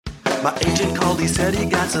My agent called, he said he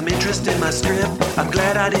got some interest in my strip. I'm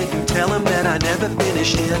glad I didn't tell him that I never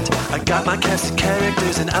finished it. I got my cast of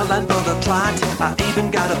characters and outline for the plot. I even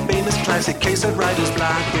got a famous classic case of writer's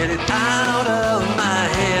block. Get it out of my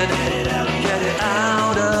head. Get it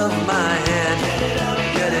out of my head.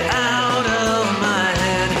 Get it out of my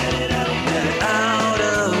head. Get it out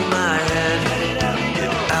of my head. Get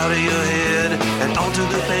it out of your head and onto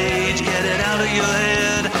the page. Get it out of your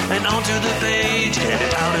head and onto the page. Get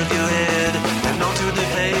it out of your head and onto the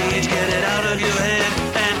page. Get it out of your head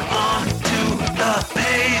and onto the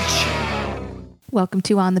page. Welcome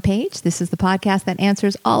to On the Page. This is the podcast that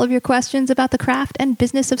answers all of your questions about the craft and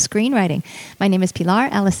business of screenwriting. My name is Pilar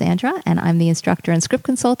Alessandra, and I'm the instructor and script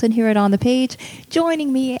consultant here at On the Page.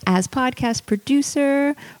 Joining me as podcast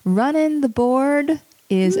producer, running the board,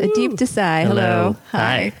 is Adib Desai. Hello.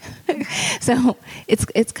 Hi. So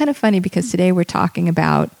it's kind of funny because today we're talking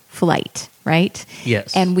about flight, right?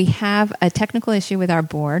 Yes. And we have a technical issue with our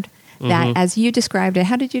board that, as you described it,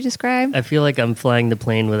 how did you describe? I feel like I'm flying the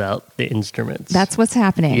plane without the instruments. That's what's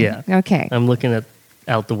happening. Yeah. Okay. I'm looking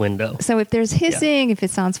out the window. So if there's hissing, if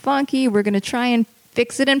it sounds funky, we're going to try and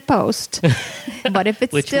fix it in post. But if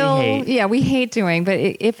it's Which still, we hate. yeah, we hate doing. But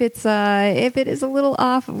if it is a little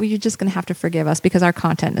off, you're just going to have to forgive us because our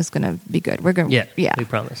content is going to be good. We're going, Yeah, we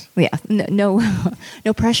promise. yeah. No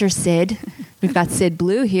pressure, Syd. We've got Syd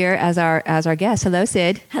Blue here as our guest. Hello,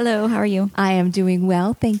 Syd. Hello, how are you? I am doing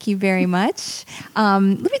well, thank you very much. Let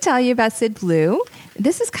me tell you about Syd Blue.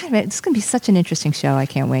 This is going to be such an interesting show. I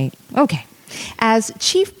can't wait. Okay, as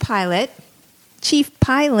Chief Pilot, she's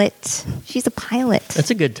a pilot. That's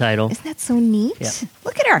a good title. Isn't that so neat? Yeah.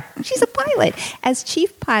 Look at her. She's a pilot. As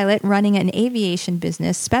chief pilot running an aviation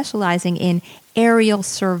business specializing in aerial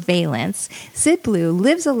surveillance, Syd Blue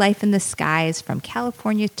lives a life in the skies from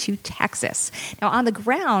California to Texas. Now, on the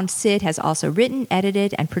ground, Syd has also written,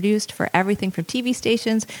 edited, and produced for everything from TV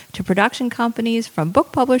stations to production companies, from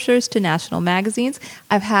book publishers to national magazines.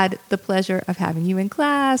 I've had the pleasure of having you in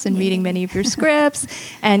class and reading many of your scripts,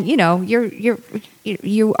 and you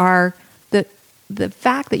are the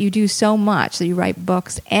fact that you do so much, that you write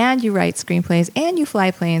books and you write screenplays and you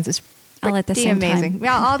fly planes is All at the same amazing.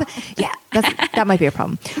 time. That might be a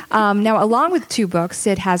problem. Now, along with 2 books,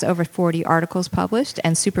 Syd has over 40 articles published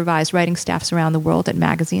and supervised writing staffs around the world at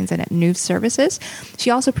magazines and at news services. She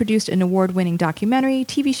also produced an award-winning documentary,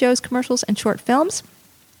 TV shows, commercials, and short films.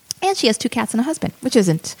 And she has 2 cats and a husband,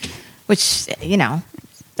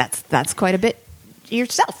 that's quite a bit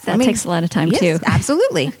yourself. That takes a lot of time, yes, too.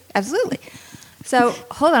 Absolutely. So,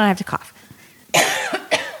 hold on, I have to cough.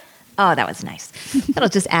 Oh, that was nice. That'll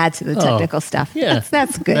just add to the technical stuff. Yeah.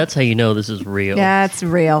 That's good. That's how you know this is real. Yeah, it's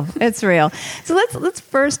real. It's real. So let's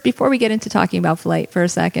first, before we get into talking about flight for a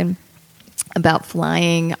second, about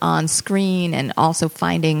flying on screen and also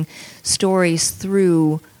finding stories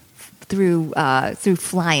through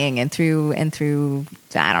flying and through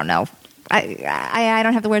I don't know. I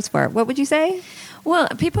don't have the words for it. What would you say? Well,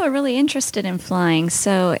 people are really interested in flying,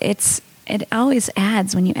 so it always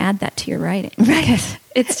adds when you add that to your writing. Right.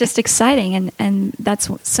 It's just exciting, and that's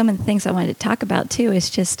some of the things I wanted to talk about, too, is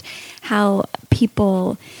just how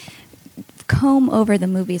people comb over the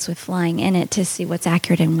movies with flying in it to see what's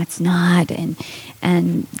accurate and what's not,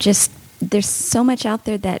 and just there's so much out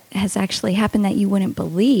there that has actually happened that you wouldn't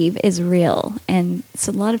believe is real. And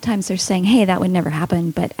so a lot of times they're saying, hey, that would never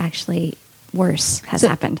happen, but actually worse has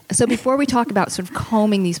happened. So before we talk about sort of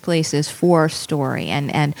combing these places for story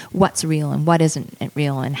and what's real and what isn't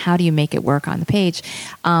real and how do you make it work on the page,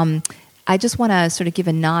 I just want to sort of give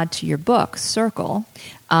a nod to your book, Circle,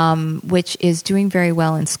 which is doing very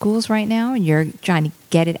well in schools right now, and you're trying to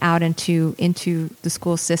get it out into the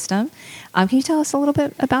school system. Can you tell us a little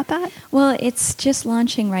bit about that? Well, it's just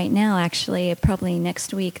launching right now, actually, probably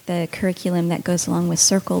next week, the curriculum that goes along with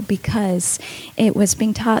Circle, because it was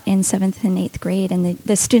being taught in 7th and 8th grade, and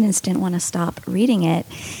the students didn't want to stop reading it,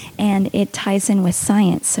 and it ties in with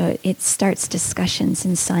science, so it starts discussions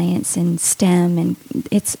in science and STEM, and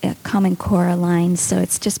it's a Common Core aligned, so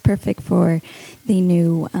it's just perfect for the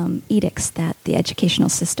new edicts that the educational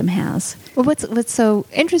system has. Well, what's so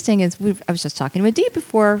interesting is I was just talking to Adib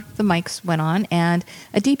before the mics went on, and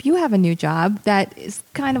Adib, you have a new job that is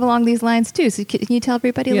kind of along these lines too. So can you tell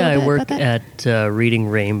everybody a little bit about that? Yeah, I work at Reading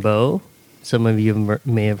Rainbow. Some of you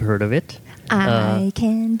may have heard of it. I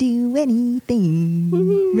can do anything.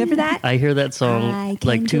 Remember that? I hear that song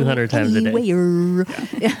like 200 times a day.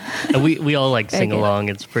 Yeah. And we all like sing along.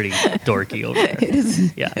 It's pretty dorky over there. It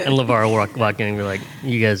is. Yeah. And LeVar will walk in and be like,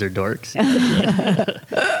 you guys are dorks.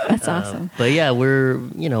 That's awesome. But yeah,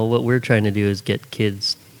 what we're trying to do is get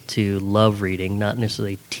kids to love reading, not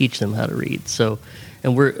necessarily teach them how to read. So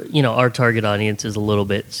And our target audience is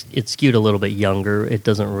it's skewed a little bit younger.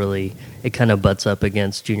 It kind of butts up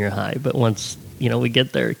against junior high. But once, we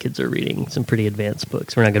get there, kids are reading some pretty advanced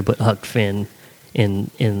books. We're not going to put Huck Finn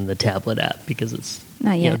in the tablet app because it's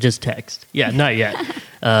not yet. Just text. Yeah, not yet.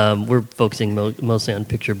 We're focusing mostly on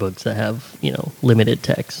picture books that have, limited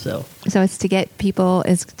text. So it's to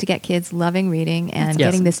get kids loving reading and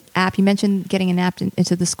getting this app. You mentioned getting an app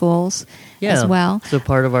into the schools as well. So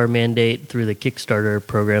part of our mandate through the Kickstarter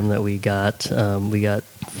program that we got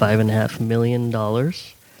 $5.5 million.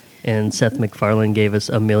 And Seth MacFarlane gave us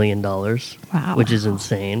 $1 million, which is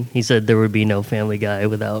insane. He said there would be no Family Guy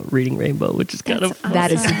without Reading Rainbow, which is kind of awesome.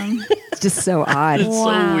 That is just so odd. It's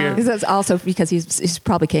so weird. That's also because he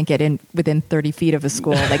probably can't get in within 30 feet of a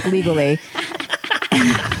school, like legally.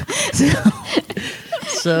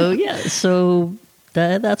 So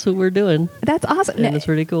that's what we're doing. That's awesome. And it's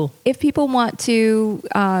pretty cool. If people want to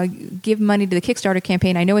give money to the Kickstarter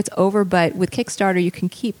campaign, I know it's over, but with Kickstarter, you can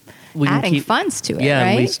keep adding funds to it, yeah, right?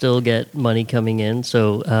 and we still get money coming in.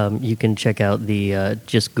 So you can check out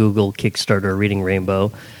just Google Kickstarter Reading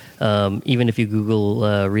Rainbow. Even if you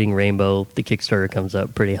Google Reading Rainbow, the Kickstarter comes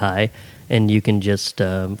up pretty high. And you can just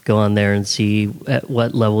go on there and see at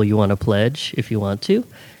what level you want to pledge if you want to.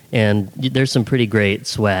 And there's some pretty great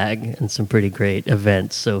swag and some pretty great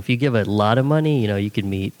events. So if you give a lot of money, you can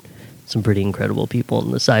meet some pretty incredible people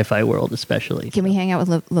in the sci-fi world, especially. Can we hang out with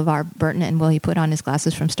LeVar Burton, and will he put on his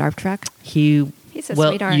glasses from Star Trek? He's a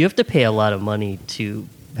sweetheart. You have to pay a lot of money to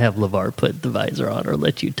have LeVar put the visor on or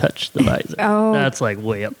let you touch the visor. Oh. That's like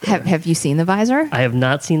way up there. Have you seen the visor? I have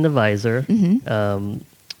not seen the visor, Mm-hmm.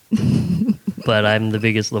 but I'm the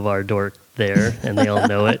biggest LeVar dork there, and they all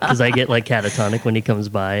know it because I get like catatonic when he comes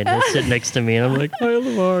by and he'll sit next to me, and I'm like, "Hi,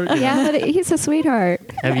 LeVar." Yeah, but he's a sweetheart.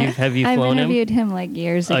 Have you flown him? I interviewed him like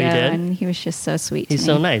years ago, you did? and he was just so sweet. He's to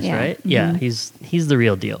so me. nice, Yeah. right? Mm-hmm. Yeah, he's the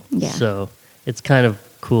real deal. Yeah. So it's kind of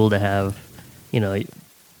cool to have,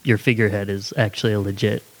 your figurehead is actually a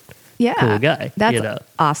legit cool guy. That's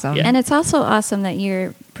awesome. Yeah. And it's also awesome that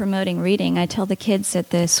you're promoting reading. I tell the kids at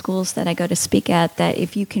the schools that I go to speak at that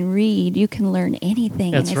if you can read, you can learn anything.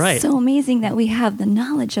 That's and it's right. so amazing that we have the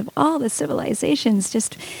knowledge of all the civilizations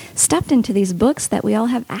just stuffed into these books that we all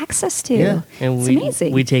have access to. Yeah, and it's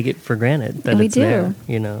amazing. we take it for granted that We it's do.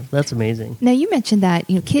 there. That's amazing. Now, you mentioned that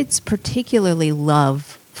kids particularly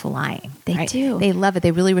love flying. They right? do. They love it.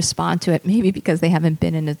 They really respond to it, maybe because they haven't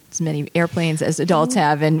been in as many airplanes as adults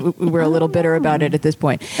have, and we're a little bitter about it at this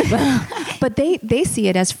point. But they see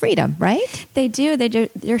it as freedom, right? They do.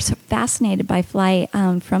 They're so fascinated by flight.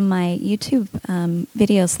 From my YouTube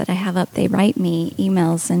videos that I have up, they write me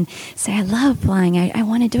emails and say, I love flying. I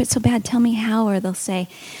want to do it so bad. Tell me how. Or they'll say,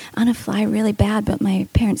 I want to fly really bad, but my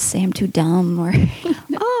parents say I'm too dumb. Or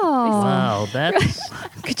Oh. Wow, that's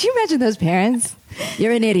Could you imagine those parents?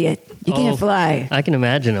 You're an idiot. You can't fly. I can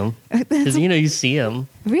imagine them because you see them.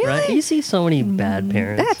 Really? Right? You see so many bad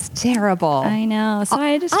parents. That's terrible. I know. So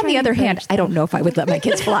I just On try the to other hand, encourage I don't them. know if I would let my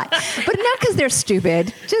kids fly, but not because they're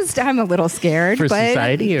stupid. Just I'm a little scared For but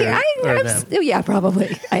society or them? Yeah,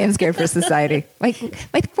 probably. I am scared for society. My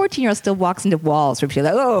 14-year-old still walks into walls. Where she's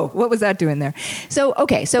like, "Oh, what was that doing there?" So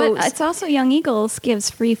okay, so But it's also Young Eagles gives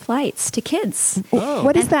free flights to kids.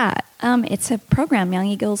 what is that? It's a program,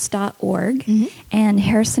 youngeagles.org, Mm-hmm. and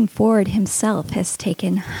Harrison Ford himself has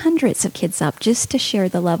taken hundreds of kids up just to share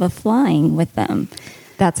the love of flying with them.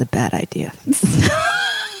 That's a bad idea. I'm sorry.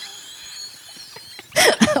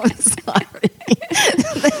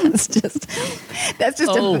 That's just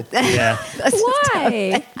yeah.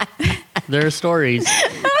 Why? There are stories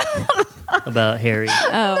about Harry.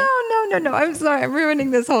 No. I'm sorry. I'm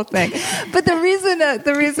ruining this whole thing. But the reason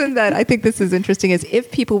that I think this is interesting is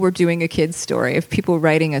if people were doing a kid's story, if people were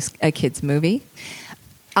writing a kid's movie,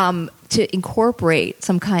 to incorporate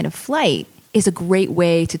some kind of flight is a great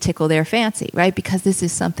way to tickle their fancy, right? Because this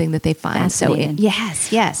is something that they find Fascinating.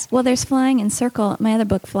 Yes. Well, there's Flying in Circle. My other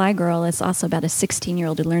book, Fly Girl, is also about a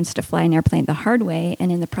 16-year-old who learns to fly an airplane the hard way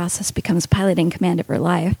and in the process becomes pilot in command of her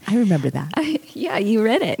life. I remember that. Yeah, you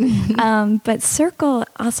read it. But Circle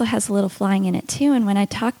also has a little flying in it, too. And when I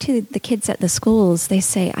talk to the kids at the schools, they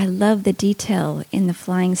say, I love the detail in the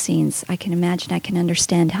flying scenes. I can imagine, I can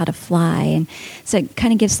understand how to fly. And so it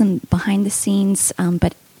kind of gives them behind the scenes,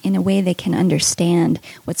 but in a way they can understand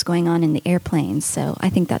what's going on in the airplanes. So I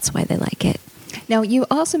think that's why they like it. Now, you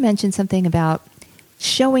also mentioned something about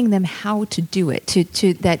showing them how to do it.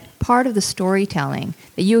 To that part of the storytelling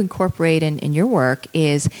that you incorporate in your work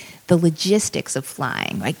is the logistics of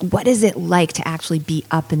flying. Like, what is it like to actually be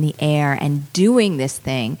up in the air and doing this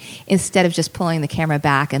thing instead of just pulling the camera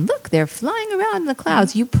back and look, they're flying around in the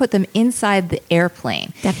clouds. You put them inside the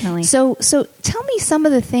airplane. Definitely. So tell me some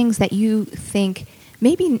of the things that you think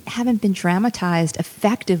maybe haven't been dramatized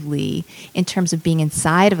effectively in terms of being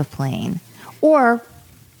inside of a plane, or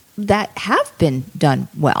that have been done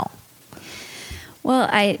well. Well,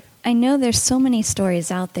 I know there's so many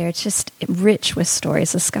stories out there. It's just rich with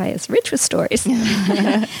stories. The sky is rich with stories.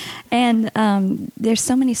 And there's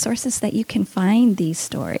so many sources that you can find these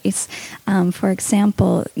stories. For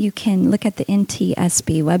example, you can look at the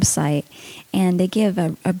NTSB website, and they give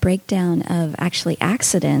a breakdown of actually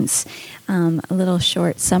accidents, a little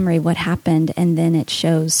short summary what happened, and then it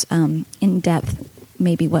shows in depth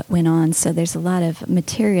maybe what went on. So there's a lot of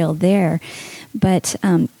material there. But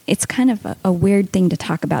it's kind of a weird thing to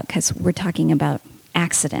talk about because we're talking about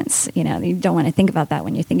accidents. You know, you don't want to think about that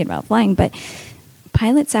when you're thinking about flying. But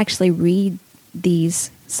pilots actually read these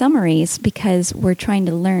summaries because we're trying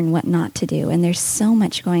to learn what not to do. And there's so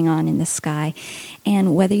much going on in the sky.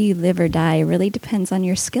 And whether you live or die really depends on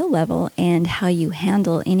your skill level and how you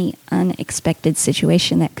handle any unexpected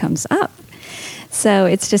situation that comes up. So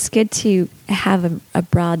it's just good to have a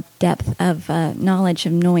broad depth of knowledge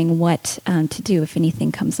of knowing what to do if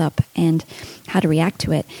anything comes up and how to react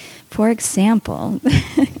to it. For example,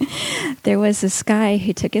 there was this guy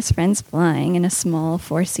who took his friends flying in a small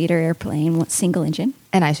 4-seater airplane, single engine.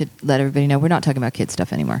 And I should let everybody know we're not talking about kid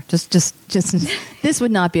stuff anymore. Just this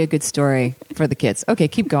would not be a good story for the kids. Okay,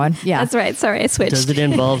 keep going. Yeah, that's right. Sorry, I switched. Does it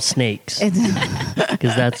involve snakes?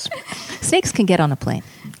 Because snakes can get on a plane.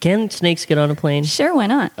 Can snakes get on a plane? Sure, why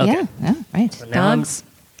not? Okay. Yeah, right. So dogs.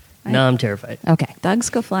 Now I'm terrified. Okay. Dogs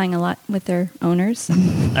go flying a lot with their owners.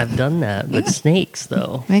 I've done that, but snakes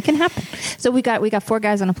though. It can happen. So we got 4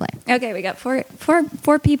 guys on a plane. Okay, we got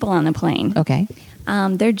four people on the plane. Okay.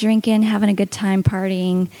 They're drinking, having a good time,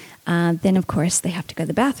 partying. Then, of course, they have to go to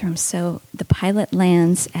the bathroom. So the pilot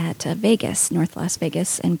lands at Vegas, North Las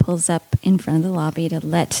Vegas, and pulls up in front of the lobby to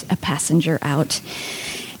let a passenger out.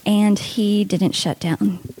 And he didn't shut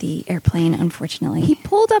down the airplane, unfortunately. He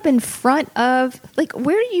pulled up in front of, like,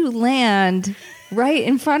 where do you land right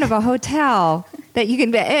in front of a hotel that you can,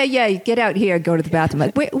 get out here, go to the bathroom.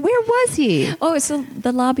 Like, where was he? Oh, it's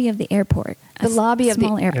the lobby of the airport. The lobby of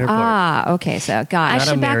the airport. Ah, okay. So, God. I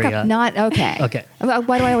should back up. Not, okay. Okay.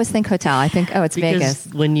 Why do I always think hotel? I think, it's because Vegas.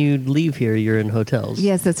 When you leave here, you're in hotels.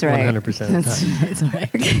 Yes, that's right. 100% of the time. That's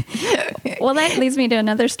right. Well, that leads me to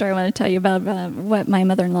another story I want to tell you about what my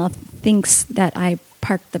mother-in-law thinks that I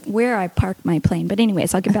parked where I parked my plane. But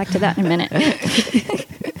anyways, I'll get back to that in a minute.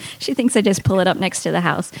 She thinks I just pull it up next to the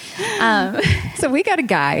house. So we got a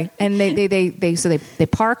guy, and they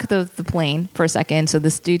park the plane for a second, so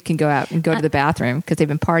this dude can go out and go to the bathroom because they've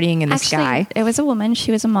been partying in the sky. It was a woman.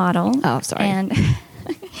 She was a model. Oh, sorry. And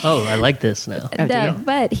Oh, I like this now.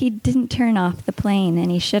 but he didn't turn off the plane,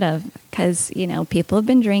 and he should have, because people have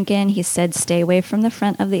been drinking. He said, "Stay away from the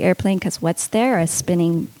front of the airplane because what's there? A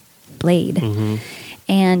spinning blade,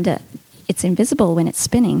 and it's invisible when it's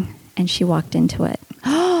spinning." And she walked into it.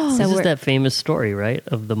 This is that famous story, right?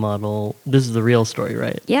 Of the model. This is the real story,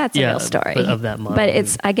 right? Yeah, it's a real story. But of that model.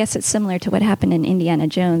 But I guess it's similar to what happened in Indiana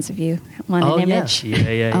Jones, if you want an image.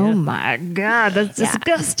 Yeah. Oh my God, that's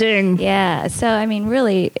disgusting. Yeah. So, I mean,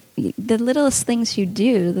 really, the littlest things you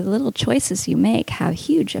do, the little choices you make have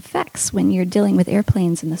huge effects when you're dealing with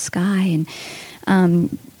airplanes in the sky.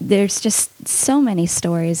 And there's just so many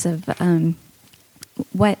stories of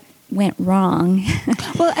what went wrong.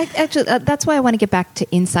 Well, actually, that's why I want to get back to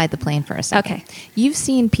inside the plane for a second. Okay. You've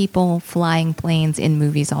seen people flying planes in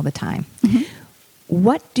movies all the time. Mm-hmm.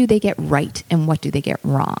 What do they get right and what do they get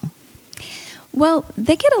wrong? Well,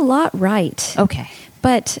 they get a lot right. Okay.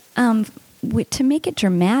 But to make it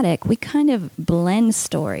dramatic, we kind of blend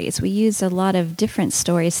stories. We use a lot of different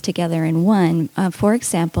stories together in one. For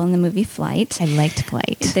example, in the movie Flight. I liked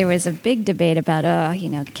Flight. There was a big debate about,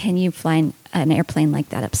 can you fly an airplane like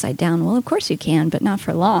that upside down? Well, of course you can, but not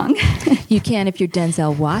for long. You can if you're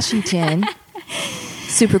Denzel Washington.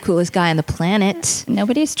 Super coolest guy on the planet.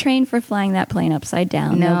 Nobody's trained for flying that plane upside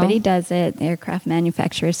down. No. Nobody does it. Aircraft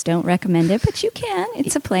manufacturers don't recommend it, but you can.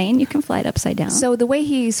 It's a plane. You can fly it upside down. So the way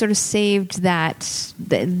he sort of saved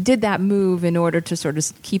did that move in order to sort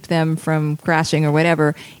of keep them from crashing or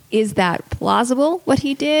whatever, Is that plausible, what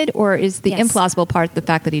he did? Or is the Yes. implausible part the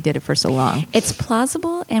fact that he did it for so long? It's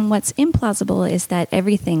plausible, and what's implausible is that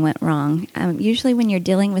everything went wrong. Usually when you're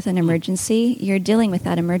dealing with an emergency, you're dealing with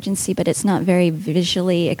that emergency, but it's not very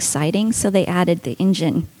visually exciting, so they added the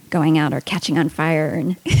engine going out or catching on fire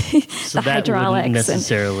and So the that hydraulics. wouldn't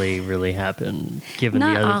necessarily really happen, given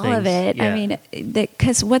Not the other all things. of it. Yeah. I mean,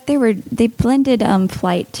 because what they blended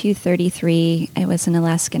Flight 233. It was an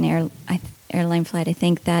Alaskan airline flight, I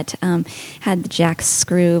think, that had the jack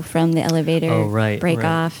screw from the elevator break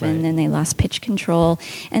off, and then they lost pitch control.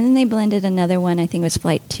 And then they blended another one, I think it was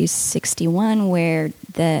Flight 261, where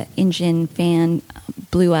the engine fan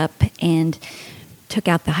blew up and took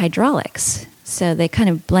out the hydraulics. So they kind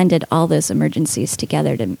of blended all those emergencies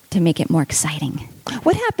together to make it more exciting.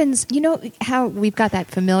 What happens, you know how we've got that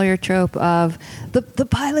familiar trope of the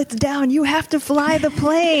pilot's down, you have to fly the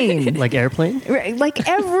plane. Like Airplane? Right, like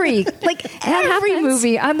every happens.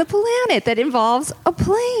 movie on the planet that involves a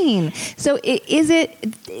plane. So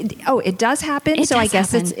it does happen. It So I does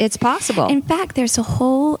guess happen. it's possible. In fact, there's a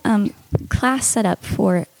whole class set up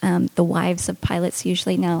for the wives of pilots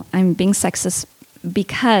usually. Now, I'm being sexist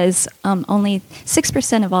because only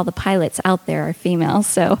 6% of all the pilots out there are female.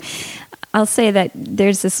 So I'll say that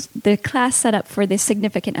there's the class set up for the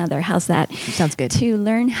significant other. How's that? Sounds good. To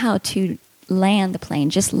learn how to land the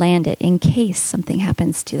plane, just land it in case something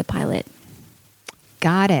happens to the pilot.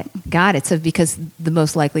 Got it. So because the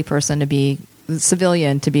most likely person to be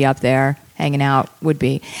civilian to be up there hanging out would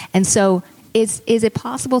be. And so is it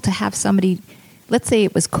possible to have somebody, let's say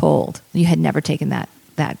it was cold, you had never taken that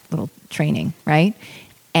little training, right?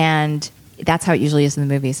 And that's how it usually is in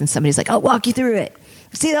the movies. And somebody's like, I'll walk you through it.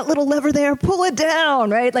 See that little lever there? Pull it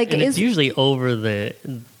down, right? Like And it's usually over the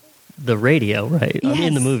radio, right? I mean,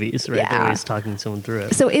 in the Yes. movies, right? Yeah. They're always talking someone through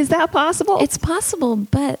it. So is that possible? It's possible,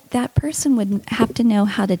 but that person would have to know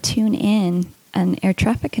how to tune in an air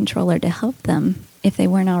traffic controller to help them if they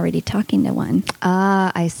weren't already talking to one.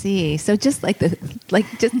 I see. So just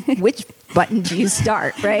just which button do you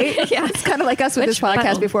start, right? Yeah. It's kind of like us with Which this podcast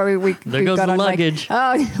button? before we There goes got the on luggage.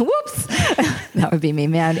 Whoops. That would be me,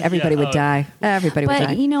 man. Everybody would die. Everybody would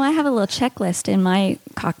die. But, I have a little checklist in my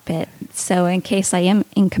cockpit. So in case I am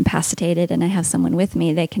incapacitated and I have someone with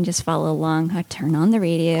me, they can just follow along. I turn on the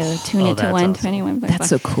radio, tune it to that's 121.5. That's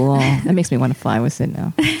so cool. That makes me want to fly with Sid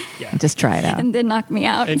now. Yeah. Just try it out. And then knock me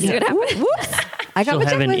out and see what happens. Whoops. I got She'll my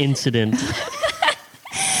have an checklist. incident.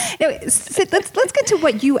 Anyway, Sid, let's get to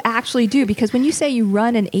what you actually do, because when you say you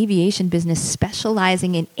run an aviation business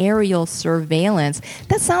specializing in aerial surveillance,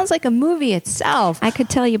 that sounds like a movie itself. I could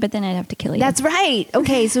tell you, but then I'd have to kill you. That's right.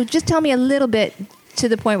 Okay, so just tell me a little bit to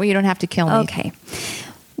the point where you don't have to kill me. Okay.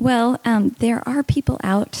 Well, there are people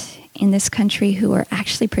out in this country who are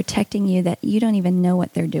actually protecting you that you don't even know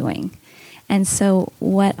what they're doing. And so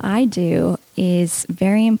what I do is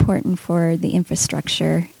very important for the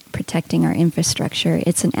infrastructure, protecting our infrastructure.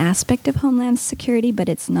 It's an aspect of Homeland Security, but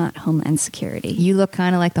it's not Homeland Security. You look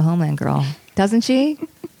kind of like the Homeland girl, doesn't she?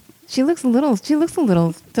 She looks a little,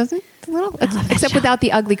 doesn't a little, except without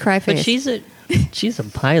the ugly cry But face. she's a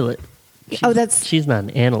pilot. She's not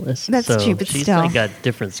an analyst. That's so true, but she's still. like got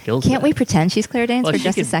different skills. Can't we pretend she's Claire Danes for she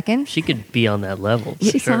just a could- second? She could be on that level. for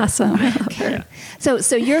She's sure. awesome. I love her. Yeah.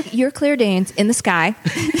 So you're Claire Danes in the sky.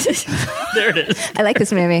 There it is. I like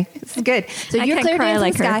this movie. This is good. So I you're can't Claire cry Danes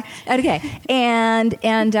like in the her. sky. Okay,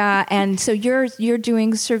 and so you're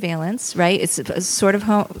doing surveillance, right? It's sort of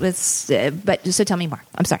home. But so tell me more.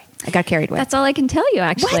 I'm sorry, I got carried away. That's all I can tell you,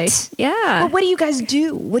 actually. What? Yeah. Well, what do you guys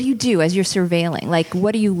do? What do you do as you're surveilling? Like,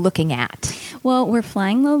 what are you looking at? Well, we're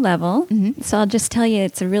flying low level, so I'll just tell you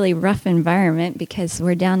it's a really rough environment because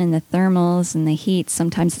we're down in the thermals and the heat.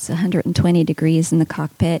 Sometimes it's 120 degrees in the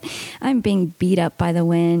cockpit. I'm being beat up by the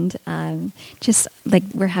wind. Just like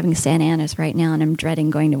we're having Santa Ana's right now, and I'm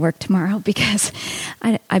dreading going to work tomorrow because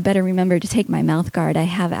I better remember to take my mouth guard. I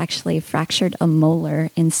have actually fractured a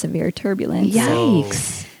molar in severe turbulence.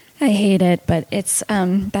 Yikes! I hate it, but it's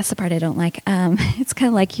that's the part I don't like. It's kind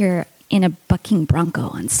of like you're in a bucking bronco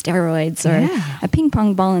on steroids, or a ping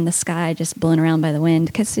pong ball in the sky just blown around by the wind.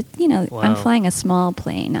 Because I'm Wow. flying a small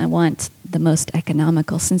plane. I want the most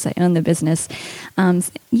economical since I own the business.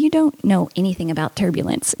 You don't know anything about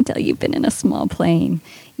turbulence until you've been in a small plane.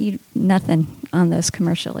 Nothing on those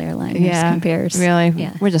commercial airliners compares. Really?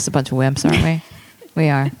 Yeah. We're just a bunch of wimps, aren't we? We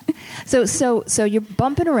are. So you're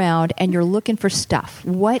bumping around and you're looking for stuff.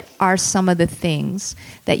 What are some of the things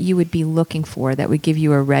that you would be looking for that would give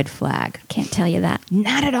you a red flag? Can't tell you that.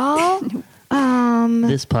 Not at all.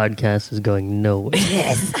 This podcast is going nowhere.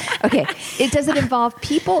 Yes. Okay. Does it involve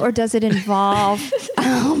people or does it involve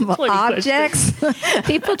objects?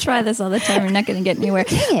 People try this all the time. We're not going to get anywhere.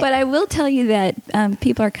 But I will tell you that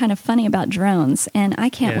people are kind of funny about drones, and I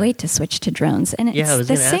can't wait to switch to drones. And it's I was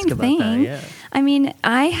the gonna same ask about thing. that, yeah. I mean,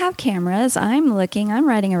 I have cameras. I'm looking. I'm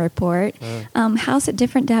writing a report. How's it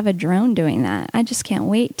different to have a drone doing that? I just can't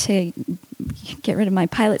wait to get rid of my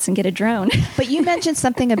pilots and get a drone. But you mentioned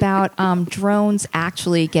something about drones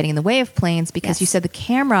actually getting in the way of planes because you said the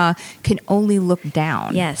camera can only look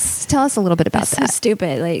down. Yes. Tell us a little bit about That's that. so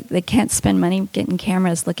stupid. Like, they can't spend money getting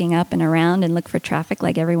cameras looking up and around and look for traffic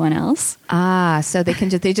like everyone else. So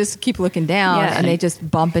they just keep looking down and they just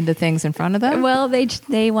bump into things in front of them? Well,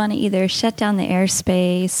 they want to either shut down the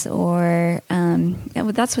airspace or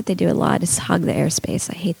that's what they do a lot is hog the airspace.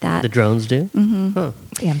 I hate that. The drones do? Mm-hmm. Huh.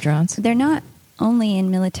 Damn drones. They're not only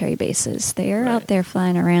in military bases. They're out there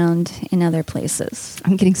flying around in other places.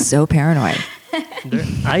 I'm getting so paranoid.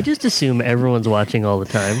 I just assume everyone's watching all the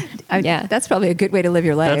time. That's probably a good way to live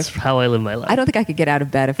your life. That's how I live my life. I don't think I could get out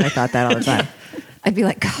of bed if I thought that all the time. I'd be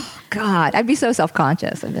like, oh, God. I'd be so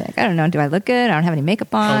self-conscious. I'd be like, I don't know. Do I look good? I don't have any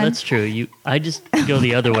makeup on. Oh, that's true. I just go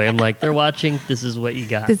the other way. I'm like, they're watching. This is what you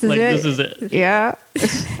got. This is like, it. This is it. Yeah.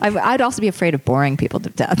 I'd also be afraid of boring people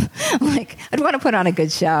to death. Like, I'd want to put on a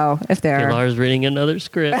good show if they're... Pilar's reading another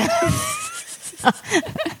script.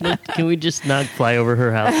 Can we just not fly over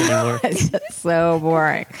her house anymore? It's just so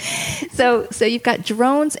boring. So you've got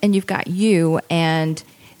drones and you've got you, and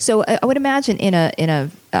so I would imagine in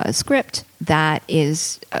a script that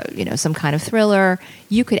is some kind of thriller,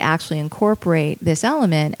 you could actually incorporate this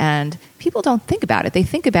element, and people don't think about it. They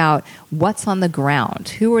think about what's on the ground,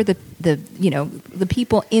 who are the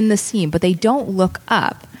people in the scene, but they don't look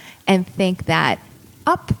up and think that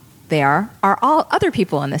up there are all other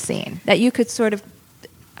people in the scene that you could sort of,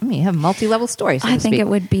 have multi-level stories. So I think it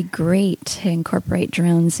would be great to incorporate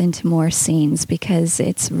drones into more scenes because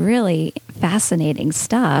it's really fascinating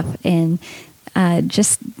stuff. And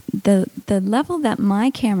just the level that my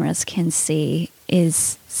cameras can see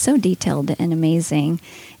is so detailed and amazing.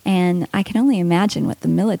 And I can only imagine what the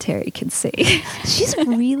military can see. She's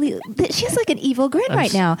like an evil grin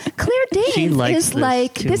right now. Claire Danes she likes is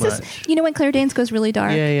like, this is, when Claire Danes goes really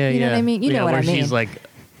dark? Yeah. You know what I mean? You know what I mean. She's like,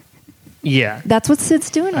 yeah. That's what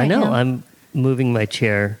Syd's doing right now. I know. I'm moving my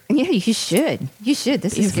chair. Yeah, you should. You should.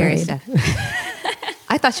 This is scary stuff.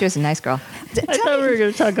 I thought she was a nice girl. I thought we were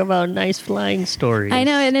going to talk about nice flying stories. I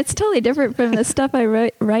know, and it's totally different from the stuff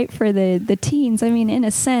I write for the teens. I mean, in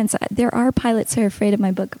a sense, there are pilots who are afraid of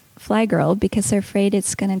my book Fly Girl because they're afraid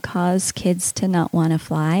it's going to cause kids to not want to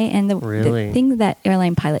fly. And the thing that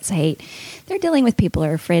airline pilots hate, they're dealing with people who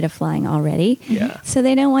are afraid of flying already. Yeah. So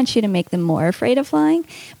they don't want you to make them more afraid of flying.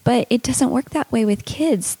 But it doesn't work that way with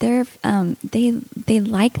kids. They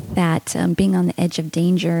like that being on the edge of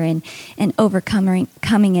danger and overcoming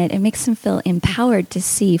it. It makes them feel empowered to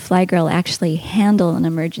see Fly Girl actually handle an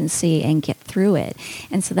emergency and get through it.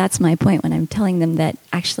 And so that's my point when I'm telling them that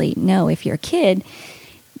actually, no, if you're a kid,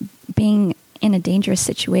 being in a dangerous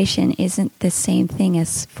situation isn't the same thing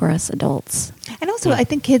as for us adults. And also, I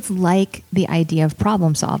think kids like the idea of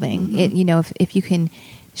problem solving. Mm-hmm. If you can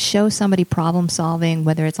show somebody problem solving,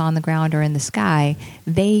 whether it's on the ground or in the sky,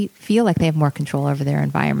 they feel like they have more control over their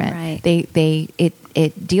environment. Right.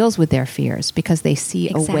 It deals with their fears because they see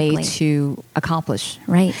a way to accomplish.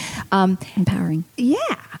 Right. Empowering. Yeah.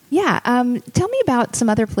 Tell me about some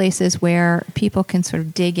other places where people can sort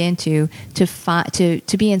of dig into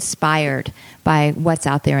to be inspired by what's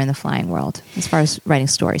out there in the flying world as far as writing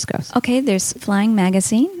stories goes. Okay, there's Flying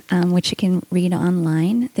Magazine, which you can read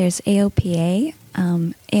online. There's AOPA,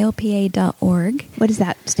 AOPA.org. What does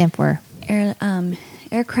that stand for?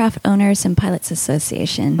 Aircraft Owners and Pilots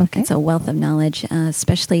Association. Okay. It's a wealth of knowledge,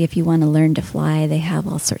 especially if you want to learn to fly. They have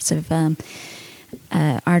all sorts of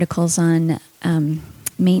articles on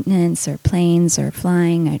maintenance or planes or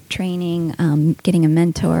flying or training, getting a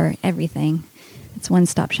mentor, everything. It's a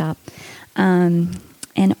one-stop shop.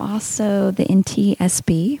 And also the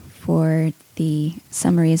NTSB for the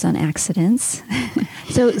summaries on accidents.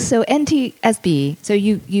 So NTSB. So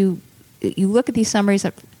you look at these summaries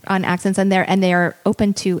on accidents, and they're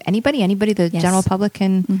open to anybody. The general public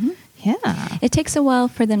can. Mm-hmm. Yeah. It takes a while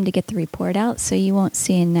for them to get the report out, so you won't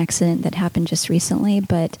see an accident that happened just recently,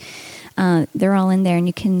 but they're all in there, and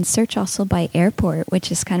you can search also by airport,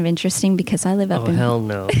 which is kind of interesting because I live up in... hell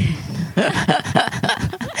no.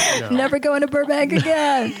 Never going to Burbank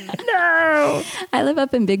again. No. I live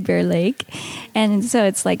up in Big Bear Lake, and so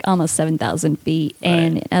it's like almost 7,000 feet. Right.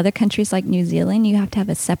 And in other countries like New Zealand, you have to have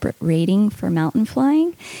a separate rating for mountain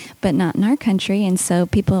flying, but not in our country. And so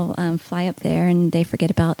people fly up there and they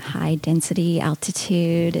forget about high density,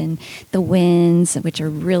 altitude, and the winds, which are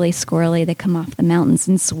really squirrely. They come off the mountains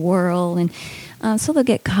and swirl, and so they'll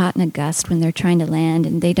get caught in a gust when they're trying to land,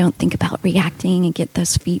 and they don't think about reacting and get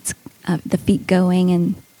those the feet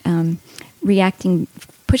going and reacting,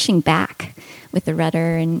 pushing back with the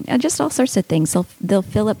rudder, and just all sorts of things. They'll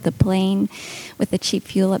fill up the plane with the cheap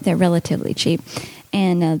fuel up there, relatively cheap,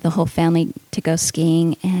 and the whole family to go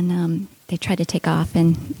skiing, and they try to take off,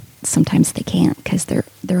 and sometimes they can't because they're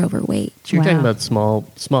overweight. So you're Wow. talking about small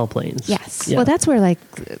planes. Yes. Yeah. Well, that's where like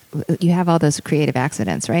you have all those creative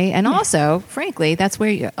accidents, right? And also, frankly, that's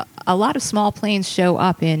where a lot of small planes show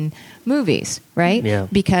up in movies, right? Yeah.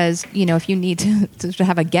 Because, if you need to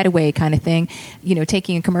have a getaway kind of thing,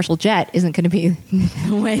 taking a commercial jet isn't going to be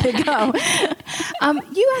the way to go.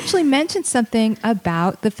 You actually mentioned something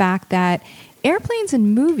about the fact that airplanes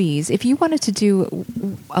in movies, if you wanted to do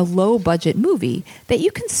a low budget movie, that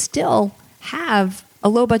you can still have a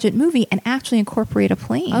low budget movie and actually incorporate a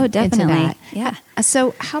plane. Oh, definitely. Into that. Yeah.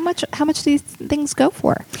 So how much do these things go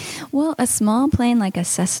for? Well, a small plane like a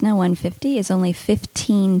Cessna 150 is only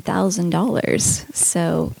 $15,000.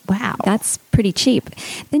 So Wow. that's pretty cheap.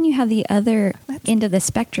 Then you have the other end of the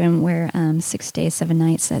spectrum where 6 Days, 7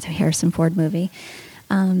 Nights, that's a Harrison Ford movie.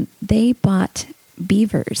 They bought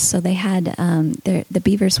beavers. So they had the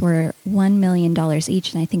beavers were $1 million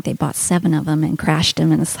each, and I think they bought 7 of them and crashed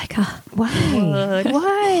them. And it's like, Why?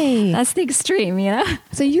 Why? that's the extreme,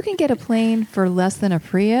 So you can get a plane for less than a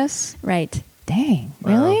Prius? Right. Dang,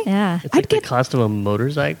 Wow. really? Yeah. It's like I'd get- the cost of a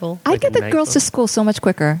motorcycle. I'd like get a the nice girls to one. school so much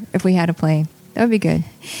quicker if we had a plane. That would be good.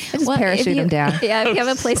 I just Well, parachute if you- them down. Yeah, if you have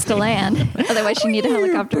a place to land. Otherwise, you need a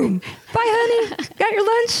helicopter. Bye, honey. Got your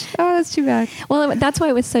lunch? Oh, that's too bad. Well, that's why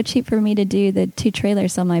it was so cheap for me to do the 2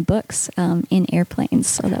 trailers on my books in airplanes.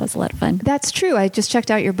 So that was a lot of fun. That's true. I just checked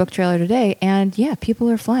out your book trailer today, and yeah, people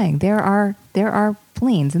are flying. There are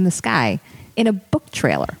planes in the sky in a book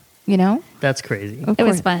trailer. That's crazy. Of It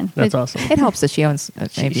was course. fun. That's awesome. It helps that she owns an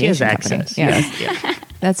She has aviation company. access. Yeah. Yeah.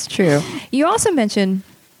 That's true. You also mentioned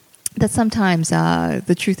that sometimes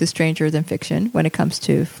the truth is stranger than fiction when it comes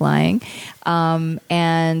to flying.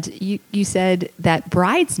 And you said that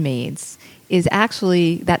Bridesmaids is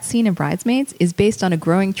actually, that scene in Bridesmaids is based on a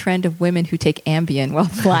growing trend of women who take Ambien while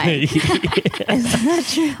flying. Is that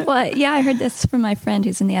true? Well, yeah, I heard this from my friend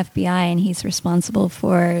who's in the FBI, and he's responsible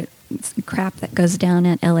for crap that goes down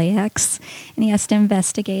at LAX, and he has to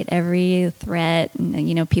investigate every threat,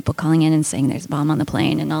 and people calling in and saying there's a bomb on the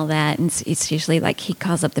plane and all that, and it's usually like he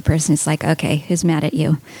calls up the person. It's like, okay, who's mad at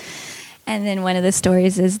you? And then one of the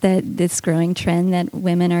stories is that this growing trend that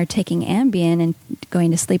women are taking Ambien and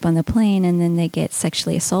going to sleep on the plane, and then they get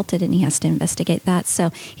sexually assaulted, and he has to investigate that.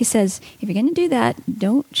 So he says, if you're going to do that,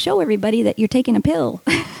 don't show everybody that you're taking a pill.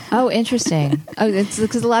 Oh, interesting. Oh, it's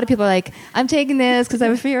because a lot of people are like, I'm taking this because I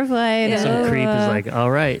have a fear of flight. Some creep is like,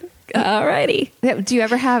 all right. Alrighty. Do you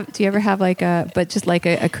ever have like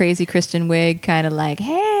a crazy Christian wig kind of like,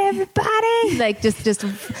 hey everybody, like just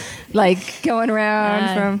like going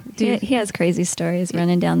around from? He has crazy stories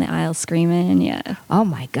running down the aisle screaming. Yeah. Oh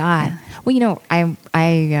my God. Well, I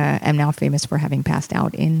am now famous for having passed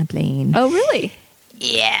out in the plane. Oh, really?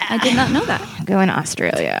 Yeah. I did not know that. Going to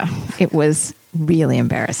Australia. It was really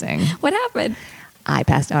embarrassing. What happened? I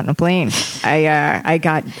passed out in a plane. I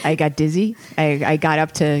got dizzy. I got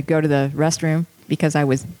up to go to the restroom because I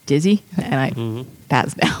was dizzy, and I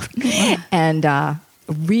passed out, and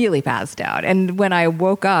really passed out. And when I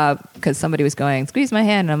woke up, because somebody was going, squeeze my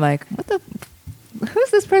hand, and I'm like, what the?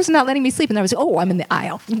 Who's this person not letting me sleep? And I was, I'm in the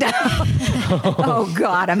aisle. Oh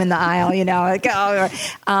God, I'm in the aisle. Like,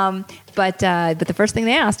 but the first thing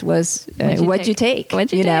they asked was, what'd you take?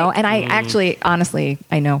 What'd you take? And I actually, honestly,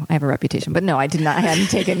 I know I have a reputation, but no, I did not. I hadn't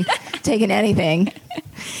taken anything.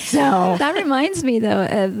 So That reminds me, though,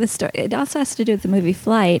 of the story. It also has to do with the movie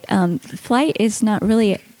Flight. Flight is not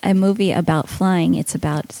really a movie about flying. It's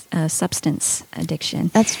about substance addiction.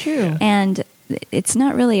 that's true. And it's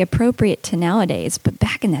not really appropriate to nowadays, but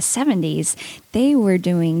back in the 70s, they were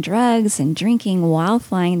doing drugs and drinking while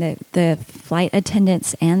flying. The flight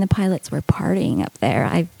attendants and the pilots were partying up there.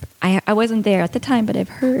 I wasn't there at the time, but I've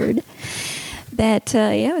heard that,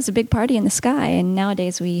 it was a big party in the sky. And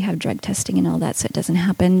nowadays we have drug testing and all that, so it doesn't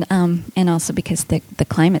happen. And also because the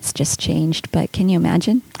climate's just changed. But can you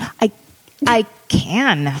imagine? I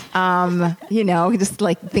can. Just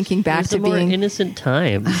like thinking back It was to a more being innocent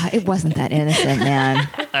time. It wasn't that innocent, man.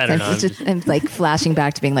 I don't know. I'm like flashing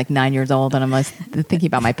back to being like 9 years old, and I'm like thinking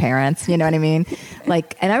about my parents. You know what I mean?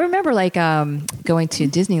 Like, and I remember like going to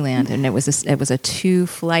Disneyland, and it was a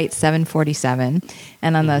 2-flight 747,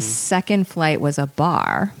 and on the second flight was a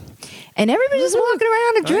bar. And everybody just walking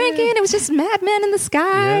around and drinking. It was just Mad Men in the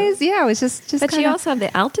skies. Yeah, it was just. But you also have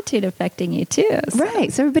the altitude affecting you too. So.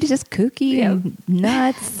 Right. So everybody's just kooky and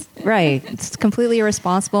nuts. Right. It's completely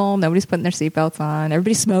irresponsible. Nobody's putting their seatbelts on.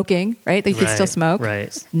 Everybody's smoking. Right. You can still smoke. Right.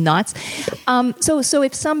 It's nuts. So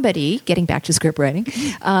if somebody, getting back to script writing,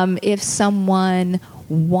 if someone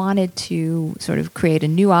wanted to sort of create a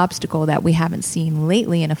new obstacle that we haven't seen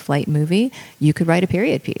lately in a flight movie, you could write a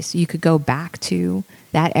period piece. You could go back to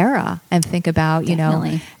that era and think about,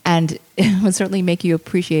 and it would certainly make you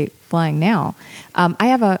appreciate flying now. I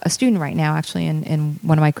have a student right now, actually, in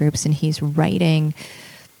one of my groups, and he's writing.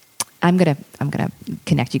 I'm gonna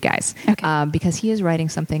connect you guys, because he is writing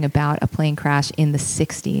something about a plane crash in the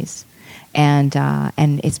 '60s, and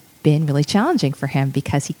it's been really challenging for him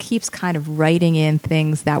because he keeps kind of writing in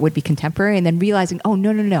things that would be contemporary, and then realizing, oh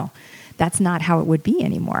no. That's not how it would be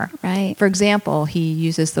anymore. Right. For example, he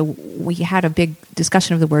uses we had a big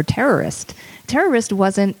discussion of the word terrorist. Terrorist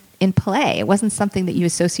wasn't in play. It wasn't something that you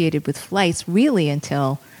associated with flights really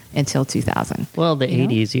until 2000. Well, the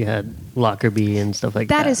 80s, you had Lockerbie and stuff like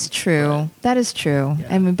that. That is true. Right. That is true. Yeah.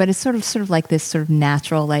 I mean, but it's sort of like this sort of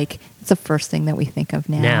natural, like it's the first thing that we think of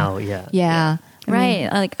now. Now, yeah. Yeah. Right.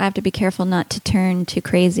 Like I have to be careful not to turn too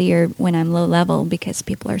crazy or when I'm low level because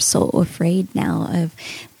people are so afraid now of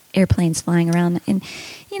airplanes flying around, and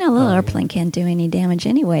a little airplane can't do any damage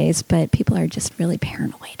anyways, but people are just really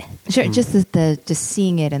paranoid. Sure, just just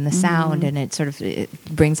seeing it and the sound, and it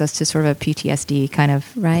brings us to sort of a PTSD kind of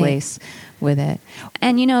place with it.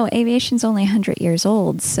 And aviation's only 100 years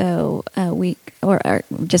old, so we or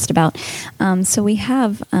just about. So we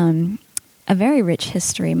have a very rich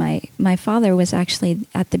history. My father was actually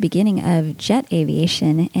at the beginning of jet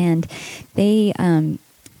aviation, and they.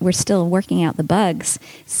 We're still working out the bugs.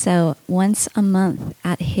 So once a month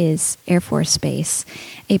at his Air Force base,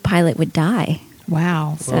 a pilot would die.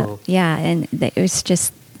 Wow. So, yeah, and it was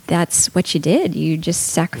just, that's what you did. You just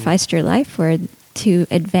sacrificed your life to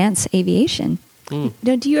advance aviation. Do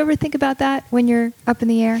you ever think about that when you're up in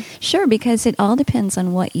the air? Sure, because it all depends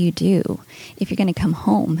on what you do. If you're going to come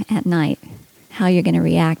home at night, how you're going to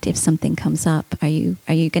react if something comes up. Are you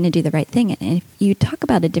going to do the right thing? And if you talk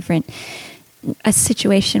about a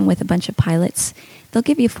situation with a bunch of pilots, they'll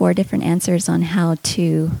give you 4 different answers on how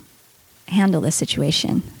to handle the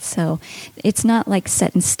situation. So it's not like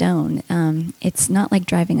set in stone. It's not like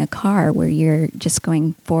driving a car where you're just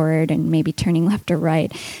going forward and maybe turning left or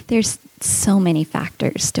right. There's so many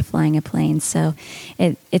factors to flying a plane. So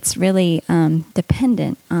it's really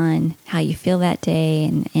dependent on how you feel that day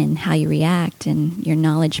and how you react and your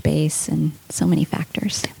knowledge base and so many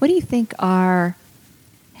factors. What do you think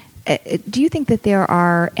do you think that there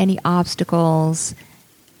are any obstacles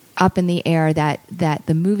up in the air that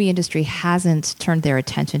the movie industry hasn't turned their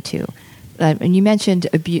attention to? And you mentioned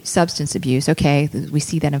substance abuse. Okay, we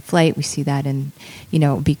see that in Flight. We see that in,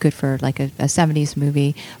 it'd be good for like a 70s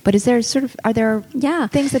movie. But are there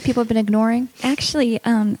things that people have been ignoring? Actually,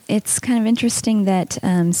 it's kind of interesting that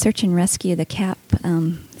Search and Rescue, the CAP,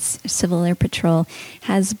 Civil Air Patrol,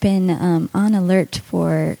 has been on alert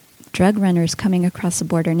for drug runners coming across the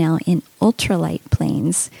border now in ultralight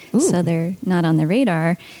planes. Ooh. So they're not on the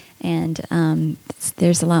radar, and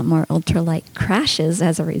there's a lot more ultralight crashes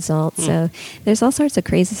as a result. So there's all sorts of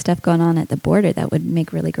crazy stuff going on at the border that would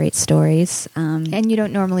make really great stories. And you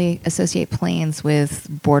don't normally associate planes with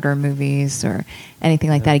border movies or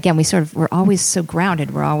anything like that. Again, we're always so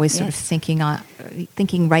grounded. We're always sort of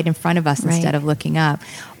thinking right in front of us instead of looking up.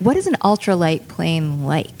 What is an ultralight plane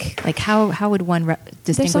like? Like how would one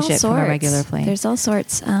distinguish it from a regular plane? There's all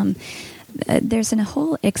sorts. There's a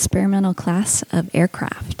whole experimental class of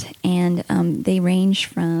aircraft, and they range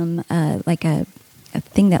from like a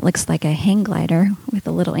thing that looks like a hang glider with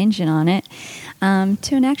a little engine on it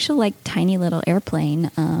to an actual like tiny little airplane.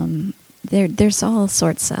 There's all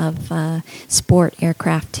sorts of sport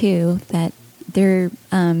aircraft too that they're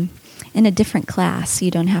in a different class. You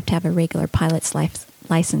don't have to have a regular pilot's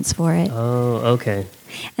license for it. Oh, okay.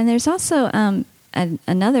 And there's also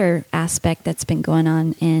another aspect that's been going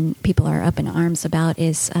on and people are up in arms about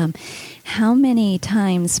is how many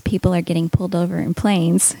times people are getting pulled over in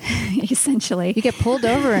planes, essentially. You get pulled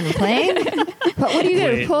over in a plane? But what do you do?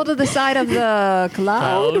 Wait. Pull to the side of the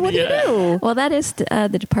cloud? What do you do? Well, that is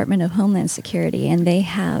the Department of Homeland Security, and they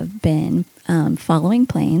have been following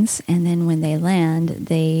planes, and then when they land,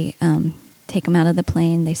 they take them out of the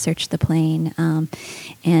plane, they search the plane,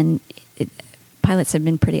 and pilots have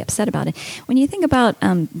been pretty upset about it. When you think about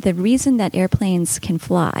the reason that airplanes can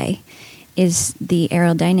fly is the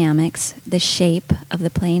aerodynamics, the shape of the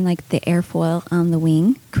plane, like the airfoil on the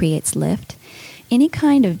wing creates lift. Any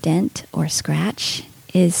kind of dent or scratch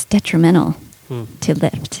is detrimental to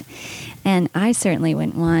lift. And I certainly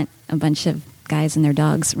wouldn't want a bunch of guys and their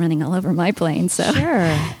dogs running all over my plane. So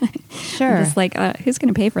Sure. I'm just like, who's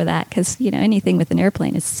going to pay for that? Because, anything with an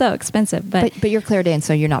airplane is so expensive. But you're cleared in,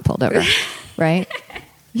 so you're not pulled over, right?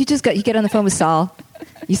 You get on the phone with Saul.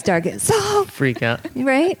 You start getting Saul, Freak out.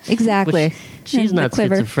 right? Exactly. Which she's And the not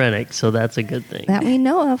quiver. schizophrenic, so that's a good thing. That we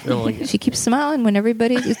know of. Oh, yeah. She keeps smiling when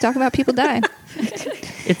everybody is talking about people dying.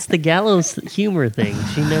 It's the gallows humor thing.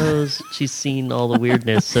 She knows she's seen all the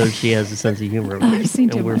weirdness, so she has a sense of humor. I've seen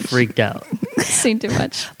and too we're much. freaked out. Seen too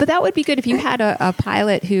much. But that would be good if you had a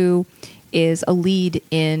pilot who is a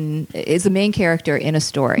main character in a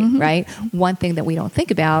story, right? One thing that we don't think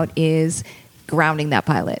about is grounding that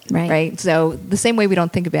pilot, Right. So the same way we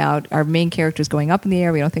don't think about our main characters going up in the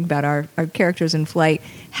air, we don't think about our characters in flight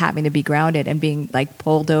having to be grounded and being like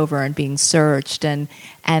pulled over and being searched and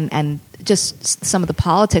just some of the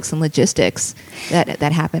politics and logistics that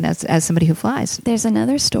happen as somebody who flies. There's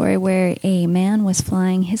another story where a man was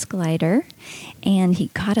flying his glider and he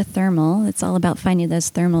caught a thermal. It's all about finding those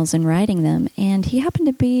thermals and riding them. And he happened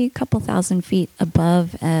to be a couple thousand feet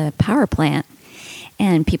above a power plant.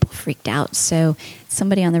 And people freaked out. So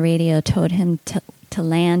somebody on the radio told him to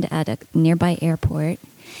land at a nearby airport.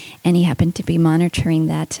 And he happened to be monitoring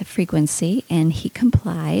that frequency. And he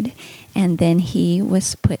complied. And then he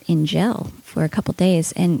was put in jail for a couple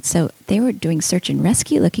days. And so they were doing search and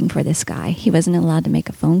rescue looking for this guy. He wasn't allowed to make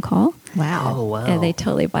a phone call. Wow. Oh, wow. They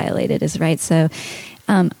totally violated his rights. So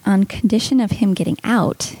on condition of him getting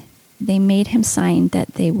out, they made him sign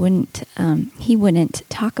that he wouldn't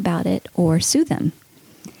talk about it or sue them.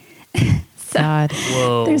 So God.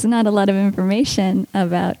 Whoa. there's not a lot of information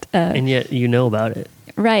about. And yet you know about it.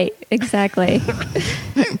 Right, exactly.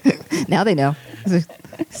 Now they know.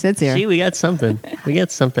 Syd's here. See, we got something. We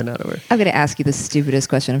got something out of her. I'm going to ask you the stupidest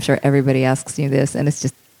question. I'm sure everybody asks you this, and it's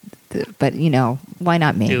just, but why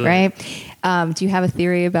not me, Do it. right? Do you have a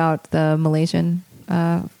theory about the Malaysian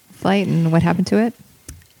flight and what happened to it?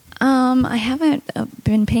 I haven't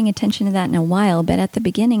been paying attention to that in a while, but at the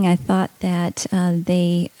beginning I thought that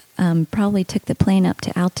they probably took the plane up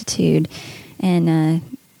to altitude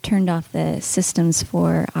and turned off the systems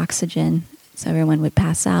for oxygen so everyone would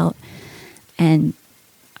pass out. And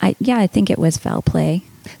I think it was foul play.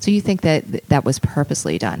 So you think that was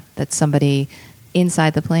purposely done? That somebody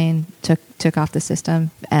inside the plane took off the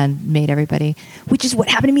system and made everybody, which is what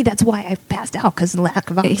happened to me. That's why I passed out, because of the lack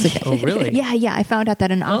of oxygen. Oh, really? Yeah. I found out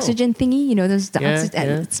that an oxygen thingy, those Yeah,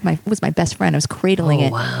 oxygen, yeah. was my best friend. I was cradling Oh,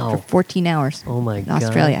 it wow. for 14 hours. Oh, my in God.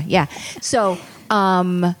 Australia. Yeah. So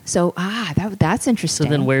that's interesting. So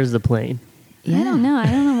then where's the plane? I don't know. I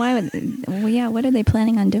don't know why what are they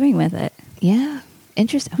planning on doing with it? Yeah.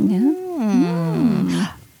 Interesting.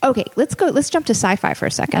 Yeah. Okay, let's jump to sci-fi for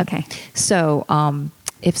a second. Okay. So,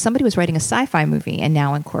 if somebody was writing a sci-fi movie and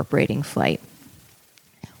now incorporating flight,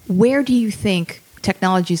 where do you think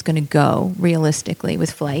technology is going to go realistically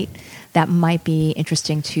with flight that might be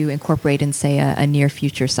interesting to incorporate in, say, a near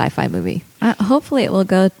future sci-fi movie? Hopefully it will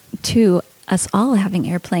go to us all having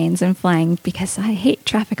airplanes and flying, because I hate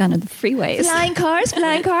traffic on the freeways. Flying cars.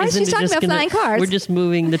 Isn't She's it talking just about flying cars. We're just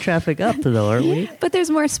moving the traffic up, though, aren't we? But there's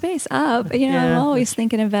more space up. I'm Yeah. always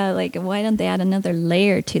thinking about, why don't they add another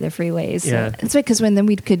layer to the freeways? Yeah. That's right, because then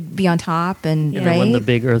we could be on top and Yeah, right. when the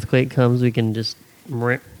big earthquake comes, we can just...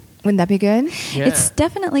 Wouldn't that be good? Yeah. It's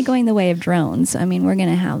definitely going the way of drones. I mean, we're going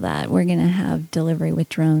to have that. We're going to have delivery with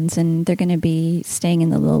drones, and they're going to be staying in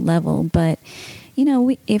the low level. But,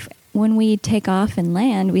 when we take off and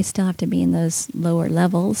land, we still have to be in those lower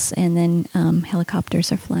levels. And then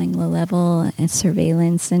helicopters are flying low level, and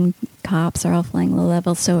surveillance and cops are all flying low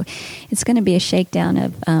level. So it's going to be a shakedown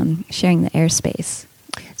of sharing the airspace.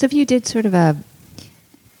 So if you did sort of a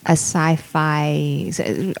sci-fi,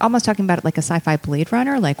 almost talking about it like a sci-fi Blade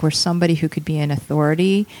Runner, like where somebody who could be an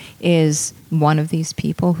authority is one of these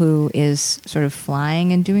people who is sort of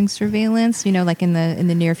flying and doing surveillance, like in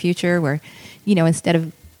the near future, where instead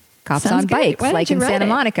of cops Sounds on great. bikes, Why don't like you in write Santa it?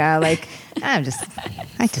 Monica, like Sounds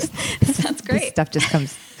this stuff just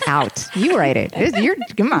comes out. You write it.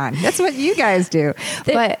 Come on, that's what you guys do.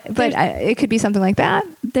 But it could be something like that.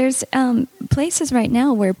 There's places right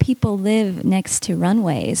now where people live next to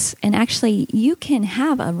runways, and actually you can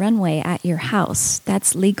have a runway at your house.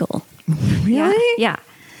 That's legal. Really? Yeah.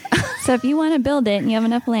 So if you want to build it and you have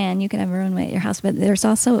enough land, you can have a runway at your house. But there's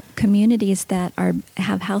also communities that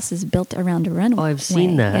have houses built around a runway. Oh, I've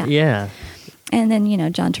seen that. Yeah. And then,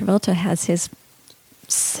 John Travolta has his,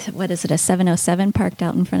 a 707 parked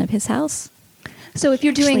out in front of his house. So if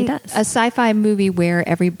you're doing a Actually does. sci-fi movie where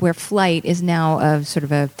flight is now has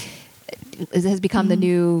become the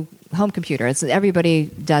new home computer, everybody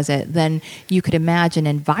does it, then you could imagine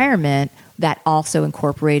an environment that also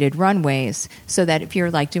incorporated runways, so that if you're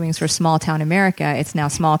like doing sort of small town America, it's now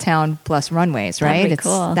small town plus runways, right? That'd be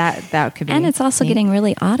cool. That could be, and it's also neat. getting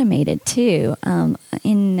really automated too. I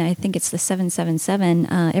think it's the 777.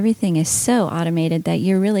 Everything is so automated that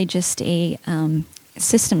you're really just a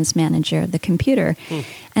systems manager of the computer,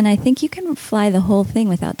 and I think you can fly the whole thing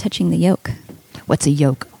without touching the yoke. What's a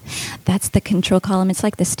yoke? That's the control column. It's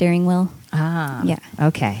like the steering wheel. Ah, Yeah.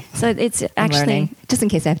 Okay. So it's I'm actually learning. Just in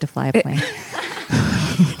case I have to fly a plane.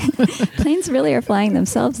 planes really are flying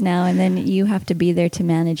themselves now, and then you have to be there to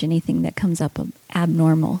manage anything that comes up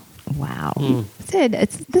abnormal. Wow. Sid,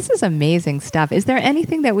 this is amazing stuff. Is there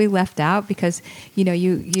anything that we left out? Because, you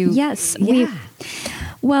Yes. Yeah.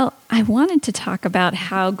 Well, I wanted to talk about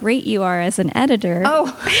how great you are as an editor.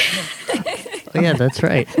 Oh, Oh, yeah, that's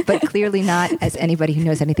right. but clearly not as anybody who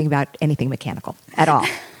knows anything about anything mechanical at all.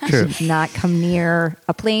 True. Should not come near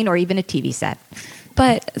a plane or even a TV set.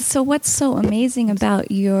 But so what's so amazing about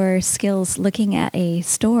your skills looking at a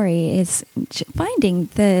story is finding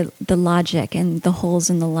the logic and the holes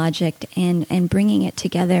in the logic and bringing it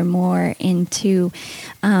together more into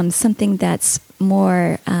something that's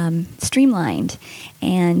more streamlined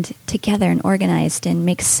and together and organized and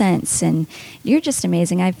makes sense. And you're just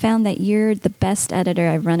amazing. I've found that you're the best editor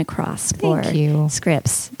I've run across for Thank you.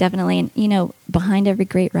 scripts. Definitely. And, behind every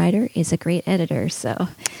great writer is a great editor. So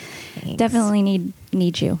Thanks. definitely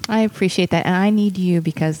need you. I appreciate that. And I need you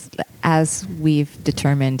because, as we've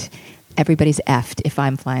determined, everybody's effed if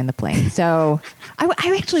I'm flying the plane. So I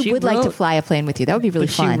actually She would like to wrote- fly a plane with you. That would be really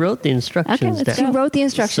But fun. she wrote the instructions let's She down. wrote the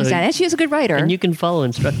instructions So- down, and she was a good writer. And you can follow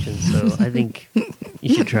instructions, so I think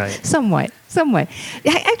you should try it. Somewhat.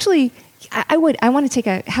 I would. I want to take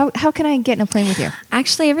a. How can I get in a plane with you?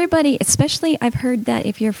 Actually, everybody, especially I've heard that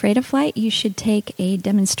if you're afraid of flight, you should take a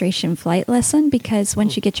demonstration flight lesson, because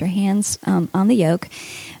once you get your hands on the yoke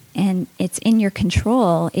and it's in your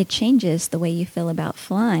control, it changes the way you feel about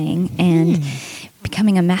flying. And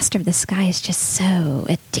becoming a master of the sky is just so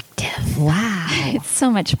addictive. Wow. It's so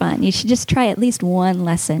much fun. You should just try at least one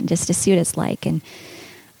lesson just to see what it's like. And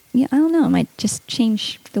I don't know, it might just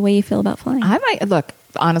change the way you feel about flying. I might look.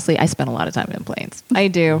 Honestly, I spend a lot of time in planes. I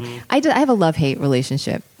do. I have a love-hate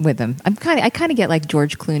relationship with them. I kind of get like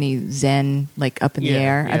George Clooney Zen, like up in the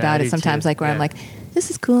air Yeah, about I it do sometimes. too. Like where I'm Yeah. like,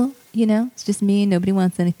 this is cool. It's just me. Nobody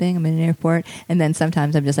wants anything. I'm in an airport, and then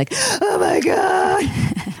sometimes I'm just like, oh my god,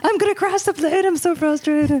 I'm gonna crash the plane. I'm so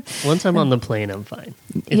frustrated. Once I'm on the plane, I'm fine.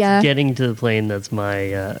 It's Yeah. getting to the plane that's my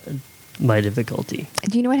difficulty.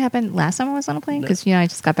 Do you know what happened last time I was on a plane? No. Because I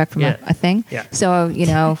just got back from Yeah. a thing. Yeah. So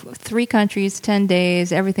 3 countries, 10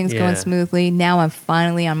 days, everything's going Yeah. smoothly. Now I'm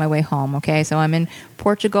finally on my way home. Okay, so I'm in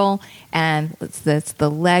Portugal, and it's the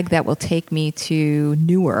leg that will take me to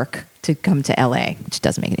Newark to come to LA, which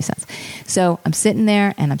doesn't make any sense. So I'm sitting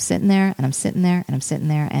there, and I'm sitting there, and I'm sitting there, and I'm sitting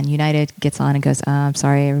there, and United gets on and goes, I'm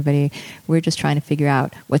sorry, everybody. We're just trying to figure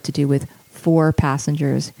out what to do with 4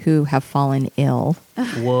 passengers who have fallen ill.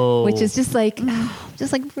 Whoa. Which is just like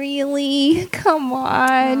really, come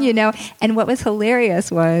on, And what was hilarious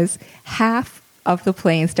was half of the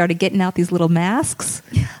plane started getting out these little masks.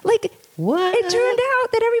 Like, What? It turned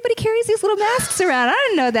out that everybody carries these little masks around. I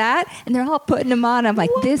didn't know that. And they're all putting them on. I'm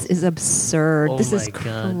like, this is absurd. Oh this my is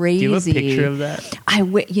God. crazy. Do you have a picture of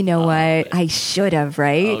that? You know what? I should have,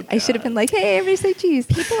 right? Oh, I should have been like, hey, everybody say cheese.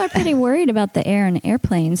 People are pretty worried about the air in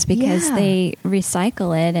airplanes because Yeah. they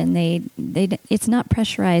recycle it, and it's not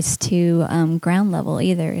pressurized to ground level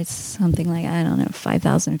either. It's something like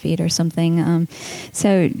 5,000 feet or something.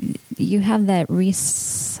 So you have that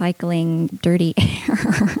recycling dirty air.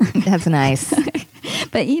 That's nice.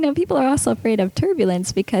 But people are also afraid of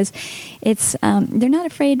turbulence because it's they're not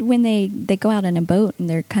afraid when they go out in a boat and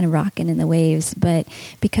they're kind of rocking in the waves, but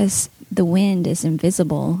because the wind is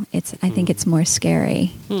invisible, I think it's more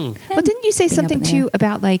scary. Well, didn't you say Being up something in the too air.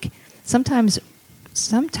 about like sometimes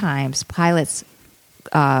pilots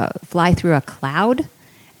fly through a cloud?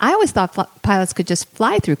 I always thought pilots could just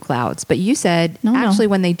fly through clouds, but you said No. actually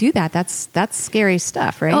when they do that, that's scary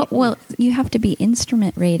stuff, right? Oh, well, you have to be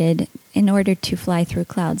instrument rated in order to fly through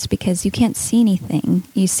clouds because you can't see anything.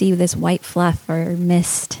 You see this white fluff or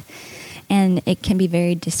mist, and it can be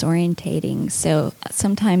very disorientating. So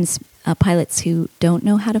sometimes pilots who don't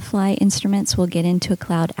know how to fly instruments will get into a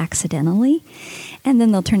cloud accidentally, and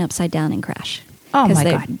then they'll turn upside down and crash. Oh, my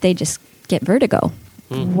Because God. they just get vertigo.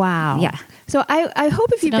 Wow. Yeah. So I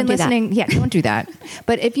hope if you've don't been do that. listening, don't do that.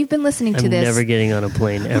 But if you've been listening to I'm this, never getting on a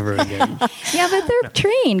plane ever again. Yeah, but they're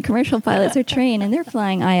trained. Commercial pilots are trained, and they're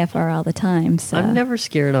flying IFR all the time. So. I'm never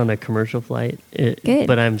scared on a commercial flight, Good.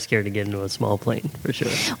 but I'm scared to get into a small plane for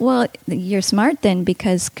sure. Well, you're smart then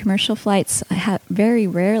because commercial flights very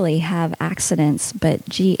rarely have accidents, but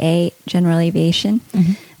General Aviation,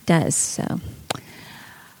 does. So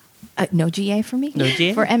no GA for me. No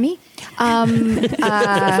GA? for Emmy.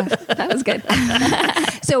 that was good.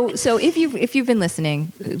 So if you've been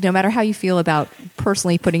listening, no matter how you feel about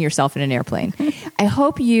personally putting yourself in an airplane, I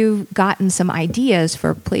hope you've gotten some ideas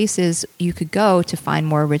for places you could go to find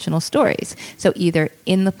more original stories. So either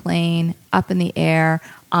in the plane, up in the air,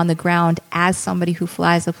 on the ground as somebody who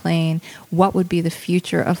flies a plane. What would be the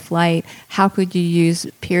future of flight? How could you use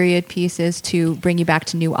period pieces to bring you back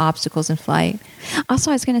to new obstacles in flight? Also,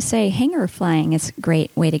 I was going to say hangar flying is a great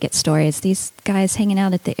way to get stories. These guys hanging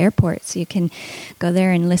out at the airport, so you can go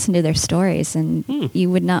there and listen to their stories, and you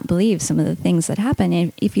would not believe some of the things that happen.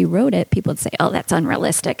 And if you wrote it, people would say, "Oh, that's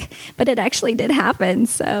unrealistic," but it actually did happen.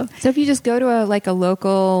 So if you just go to a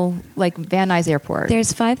local, like Van Nuys Airport,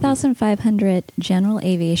 there's 5,500 general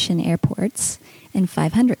aviation airports and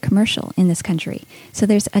 500 commercial in this country. So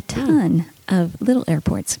there's a ton of little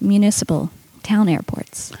airports, municipal town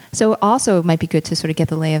airports. So also it might be good to sort of get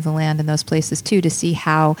the lay of the land in those places too, to see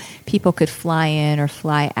how people could fly in or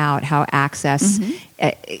fly out, how access,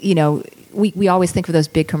 we always think of those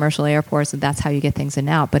big commercial airports and that's how you get things in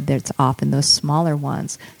and out, but it's often those smaller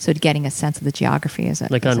ones. So getting a sense of the geography is a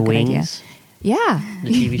Like is on a good idea. Wings? Yeah.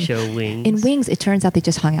 The TV show Wings. In Wings, it turns out they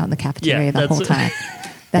just hung out in the cafeteria the whole time.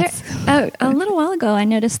 That's A little while ago, I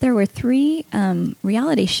noticed there were 3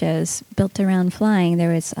 reality shows built around flying.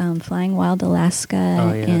 There was Flying Wild Alaska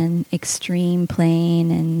and Extreme Plane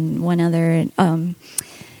and one other,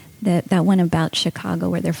 that one about Chicago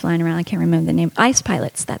where they're flying around. I can't remember the name. Ice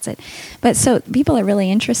Pilots, that's it. But so people are really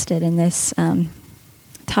interested in this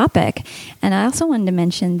topic. And I also wanted to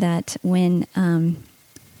mention that when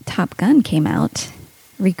Top Gun came out,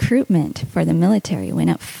 recruitment for the military went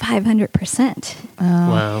up 500%.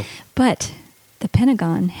 Wow. But the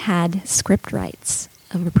Pentagon had script rights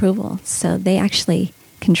of approval, so they actually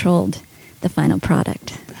controlled the final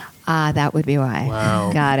product. that would be why.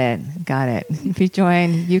 Wow. Got it. If you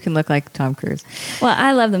join, you can look like Tom Cruise. Well,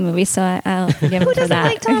 I love the movie, so I'll give him Who for doesn't that.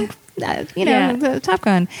 like Tom? The Top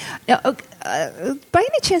Gun. By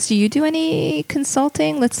any chance, do you do any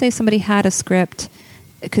consulting? Let's say somebody had a script.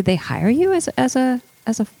 Could they hire you as a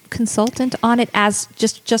consultant on it, as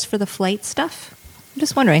just for the flight stuff? I'm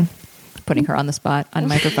just wondering. Putting her on the spot on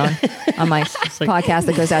microphone on my podcast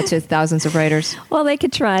that goes out to thousands of writers. Well, they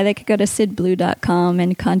could try. They could go to sydblue.com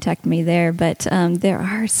and contact me there. But there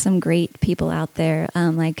are some great people out there,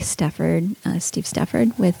 like Steve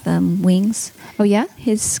Stafford with Wings. Oh, yeah?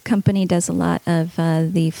 His company does a lot of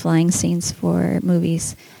the flying scenes for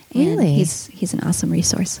movies. And Really? he's an awesome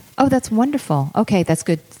resource. Oh, that's wonderful. Okay, that's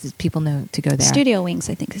good. People know to go there. Studio Wings,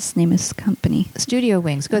 I think his name is company. Studio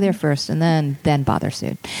Wings. Go there first and then bother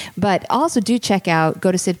Syd. But also go to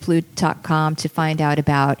sydblue.com to find out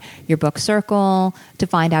about your book Circle, to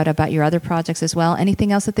find out about your other projects as well.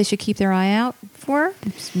 Anything else that they should keep their eye out for?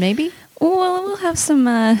 Maybe? Well, we'll have some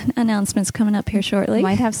announcements coming up here shortly.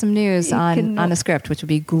 Might have some news on a script, which would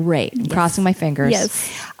be great. I'm crossing my fingers.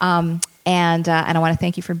 Yes. And I want to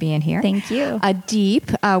thank you for being here. Thank you.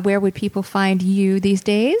 Deep, where would people find you these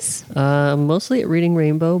days? Mostly at Reading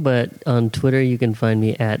Rainbow, but on Twitter you can find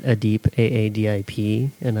me at Adip,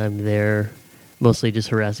 AADIP, and I'm there mostly just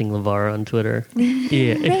harassing LeVar on Twitter.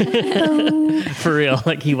 Yeah. For real.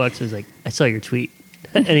 Like he walks, he's like, I saw your tweet.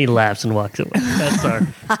 And he laughs and walks away.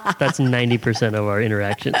 That's 90% of our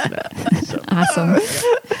interactions now. So. Awesome.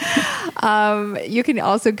 You can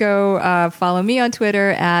also go follow me on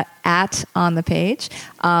Twitter at On The Page.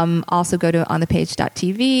 Also go to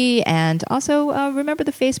onthepage.tv, and also remember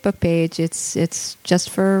the Facebook page. It's just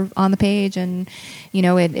for On The Page, and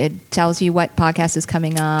it tells you what podcast is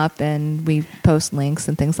coming up, and we post links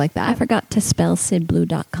and things like that. I forgot to spell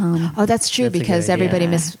sydblue.com. Oh, that's true, That's a because good idea. everybody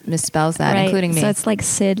misspells that, Right. including me. So it's like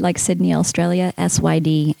Syd, like Sydney, Australia,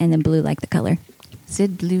 SYD, and then blue like the color.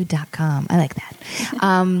 SydBlue.com. I like that.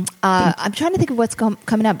 I'm trying to think of what's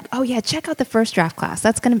coming up. Oh, yeah, check out the first draft class.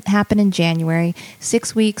 That's going to happen in January.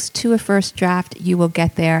 6 weeks to a first draft. You will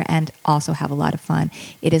get there and also have a lot of fun.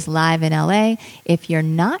 It is live in LA. If you're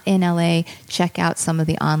not in LA, check out some of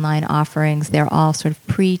the online offerings. They're all sort of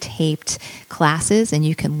pre-taped classes, and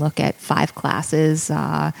you can look at 5 classes,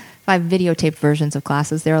 5 videotaped versions of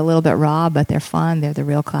classes. They're a little bit raw, but they're fun. They're the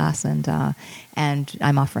real class, and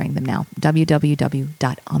I'm offering them now.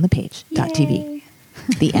 www.onthepage.tv.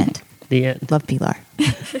 The end. The end. Love Pilar.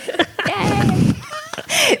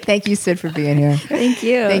 Thank you, Syd, for being here. Thank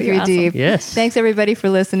you. Thank you, You're awesome. Deep. Yes. Thanks, everybody, for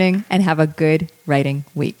listening, and have a good writing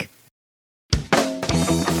week.